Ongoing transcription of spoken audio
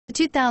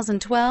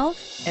2012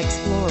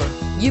 Explorer.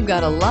 You've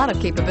got a lot of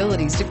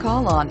capabilities to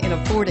call on in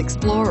a Ford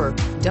Explorer.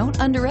 Don't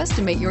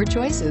underestimate your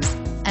choices,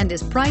 and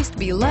is priced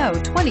below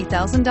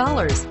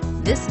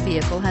 $20,000. This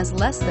vehicle has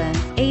less than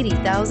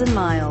 80,000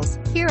 miles.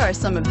 Here are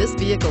some of this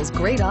vehicle's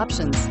great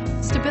options: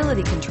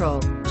 stability control,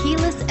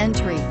 keyless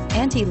entry,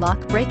 anti-lock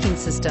braking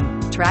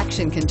system,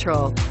 traction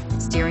control,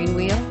 steering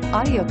wheel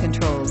audio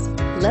controls,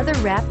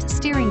 leather-wrapped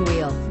steering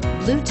wheel,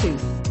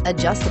 Bluetooth,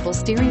 adjustable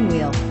steering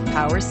wheel,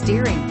 power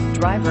steering,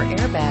 driver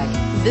airbag.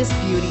 This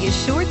beauty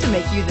is sure to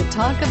make you the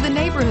talk of the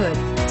neighborhood.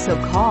 So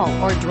call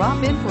or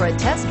drop in for a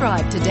test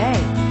drive today.